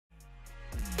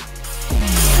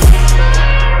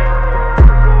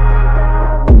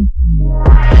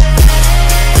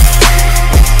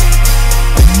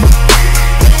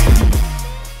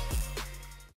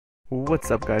What's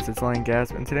up guys, it's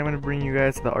LioN and today I'm going to bring you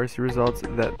guys the RC results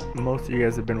that most of you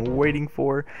guys have been waiting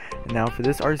for. Now for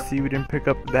this RC we didn't pick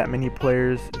up that many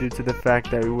players due to the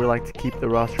fact that we would like to keep the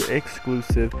roster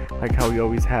exclusive like how we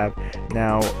always have.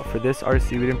 Now for this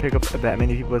RC we didn't pick up that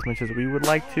many people as much as we would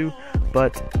like to,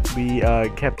 but we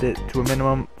kept it to a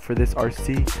minimum for this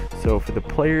RC. So for the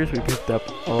players we picked up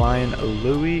LioN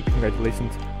Louis.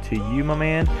 Congratulations to you, my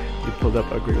man. You pulled up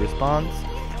a great response.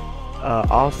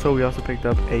 We also picked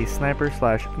up a sniper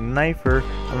slash knifer.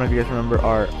 I don't know if you guys remember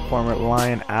our former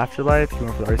LioN Afterlife. He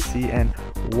went for the RC and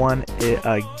won it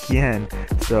again.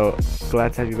 So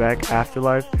glad to have you back,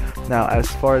 Afterlife. Now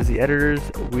as far as the editors,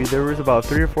 there was about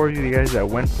 3 or 4 of you guys that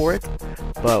went for it,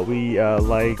 but we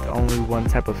liked only one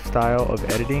type of style of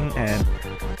editing, and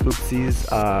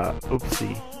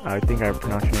oopsie, I think I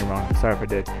pronounced your name wrong, sorry if I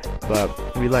did,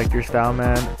 but we liked your style,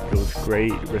 man. It was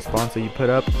great response that you put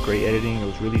up, great editing, it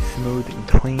was really smooth and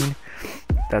clean.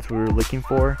 That's what we were looking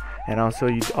for. And also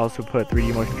you also put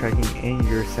 3D motion tracking in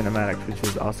your cinematics, which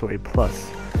is also a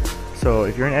plus. So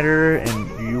if you're an editor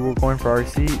and you were going for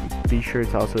RC, be sure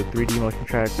to also 3D motion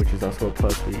track, which is also a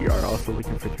plus. We are also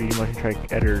looking for 3D motion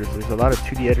track editors. There's a lot of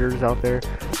 2D editors out there,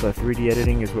 but 3D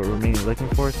editing is what we're mainly looking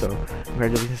for. So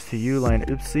congratulations to you, LioN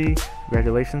Oopsie.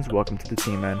 Congratulations, welcome to the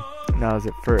team, man. Now is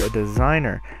it for a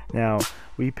designer. Now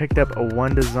we picked up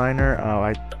one designer.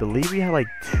 I believe we had like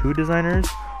 2 designers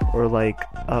or like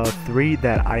 3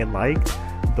 that I liked,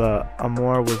 but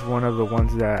Amor was one of the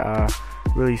ones that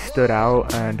really stood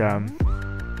out, and I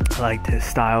liked his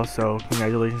style. So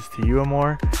congratulations to you,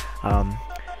 Amor.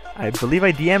 I believe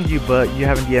I DM'd you, but you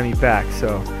haven't DM'd me back,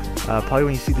 so probably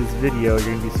when you see this video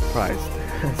you're gonna be surprised.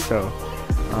 So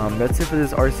that's it for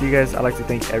this RC, guys. I'd like to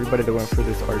thank everybody that went for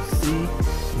this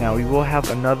RC. Now we will have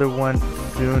another one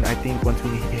soon, I think once we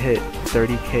hit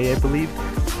 30k, I believe.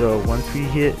 So once we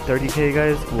hit 30k,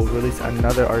 guys, we'll release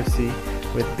another RC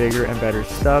with bigger and better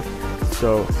stuff.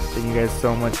 So thank you guys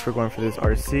so much for going for this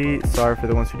RC. Sorry for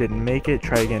the ones who didn't make it.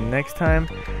 Try again next time.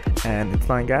 And it's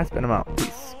LioN and I'm out. Peace.